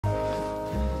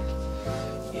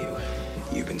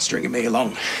been stringing me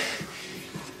along.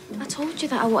 I told you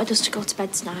that I wanted us to go to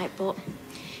bed tonight, but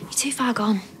you're too far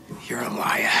gone. You're a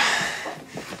liar.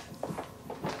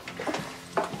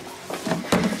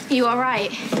 Are you all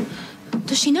right?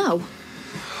 Does she know?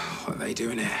 What are they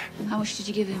doing here? How much did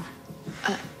you give him?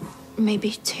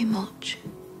 Maybe too much.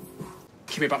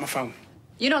 Give me back my phone.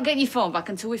 You're not getting your phone back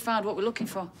until we found what we're looking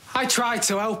for. I tried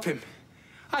to help him.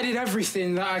 I did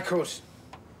everything that I could.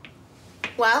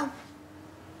 Well?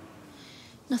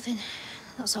 Nothing.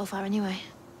 Not so far, anyway.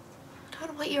 I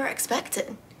don't know what you were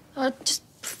expecting. I just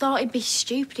thought he'd be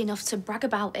stupid enough to brag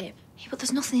about it. Yeah, but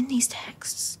there's nothing in these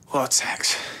texts. What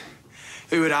text?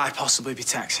 Who would I possibly be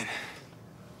texting?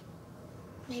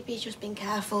 Maybe he's just been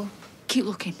careful. Keep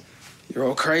looking. You're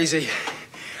all crazy.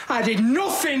 I did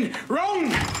nothing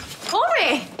wrong!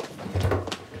 Corey!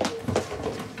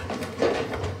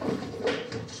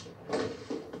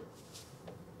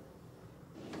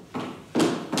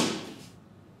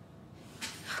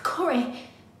 Corey.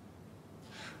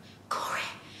 Corey.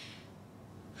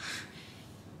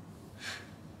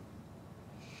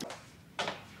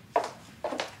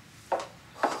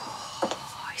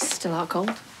 Oh, he's still out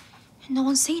cold. No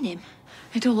one's seen him.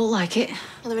 It don't look like it.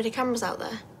 Are there any cameras out there?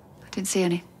 I didn't see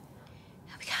any.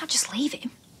 We can't just leave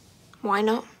him. Why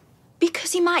not?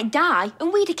 Because he might die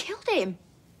and we'd have killed him.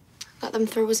 Let them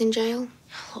throw us in jail?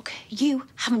 Look, you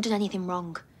haven't done anything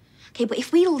wrong. Okay, but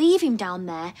if we leave him down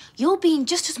there, you'll be in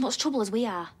just as much trouble as we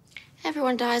are.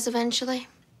 Everyone dies eventually.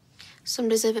 Some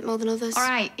deserve it more than others. All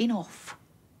right, enough.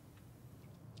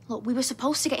 Look, we were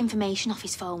supposed to get information off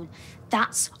his phone.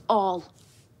 That's all.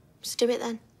 Just do it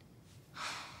then.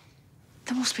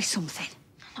 There must be something.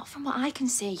 Not from what I can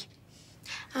see.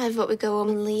 I vote we go home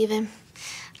and leave him.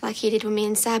 Like you did with me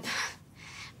and Seb.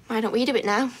 Why don't we do it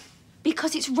now?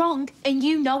 Because it's wrong and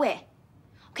you know it.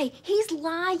 Okay, he's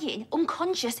lying,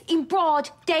 unconscious, in broad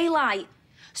daylight.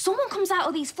 Someone comes out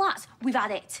of these flats, we've had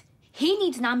it. He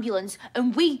needs an ambulance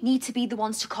and we need to be the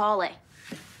ones to call it.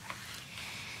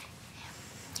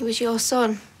 He was your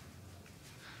son.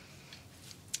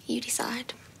 You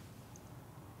decide.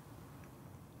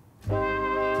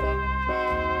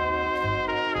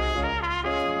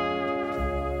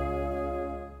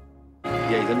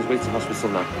 Yeah, he's on his way to hospital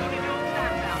now.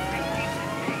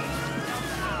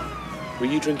 Were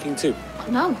you drinking too?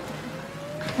 No.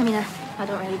 I mean, I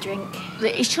don't really drink.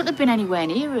 He shouldn't have been anywhere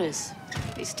near us.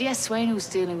 It's DS Swain who's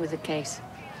dealing with the case.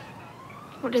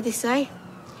 What did they say?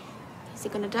 Is he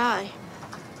gonna die?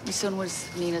 My son was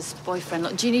Nina's boyfriend.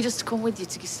 Look, do you need us to come with you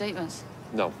to give statements?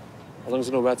 No. As long as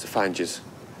I know where to find you.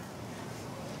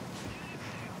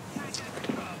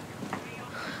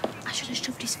 I should have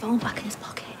shoved his phone back in his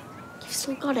pocket. You've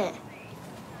still got it?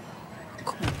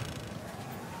 Come on.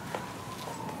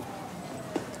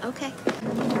 Okay. I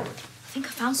think I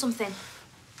found something.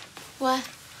 Where?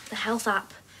 The health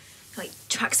app. Like,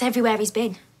 tracks everywhere he's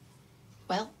been.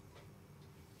 Well?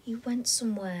 He went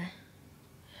somewhere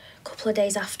a couple of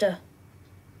days after.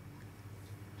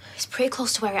 It's pretty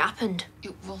close to where it happened.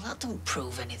 Well, that don't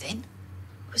prove anything.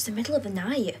 It was the middle of the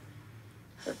night.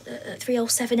 At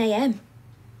 3:07 a.m.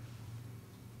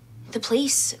 The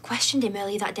police questioned him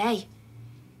earlier that day.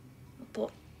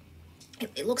 But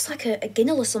it looks like a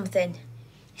ginnel or something.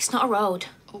 It's not a road.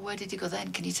 Well, where did he go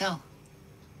then? Can you tell?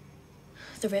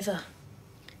 The river.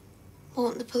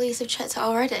 Won't the police have checked it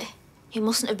already? He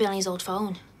mustn't have been on his old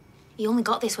phone. He only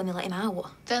got this when they let him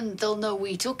out. Then they'll know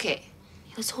we took it.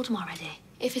 They told him already.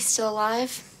 If he's still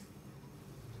alive?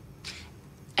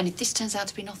 And if this turns out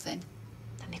to be nothing?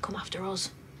 Then they come after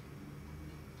us.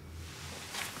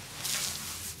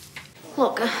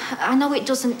 Look, I know it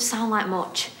doesn't sound like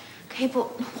much, okay, but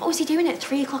what was he doing at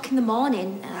 3 o'clock in the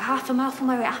morning, half a mile from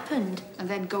where it happened? And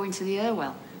then go into the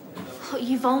airwell? Look,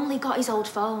 you've only got his old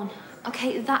phone.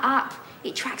 Okay, that app,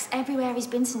 it tracks everywhere he's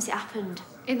been since it happened.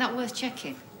 Isn't that worth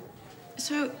checking?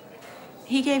 So,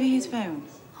 he gave you his phone?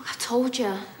 Look, I told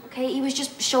you, okay? He was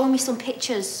just showing me some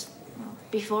pictures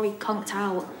before he conked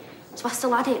out. So I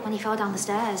still had it when he fell down the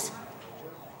stairs.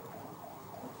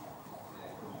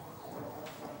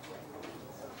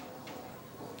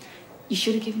 You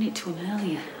should have given it to him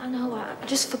earlier. I know, I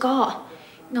just forgot.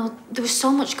 You know, there was so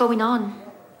much going on.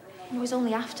 It was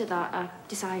only after that I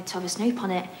decided to have a snoop on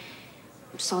it.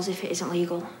 So as if it isn't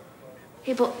legal.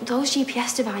 Hey, but those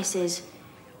GPS devices,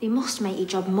 they must make your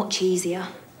job much easier.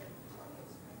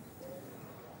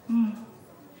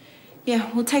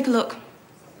 Yeah, we'll take a look.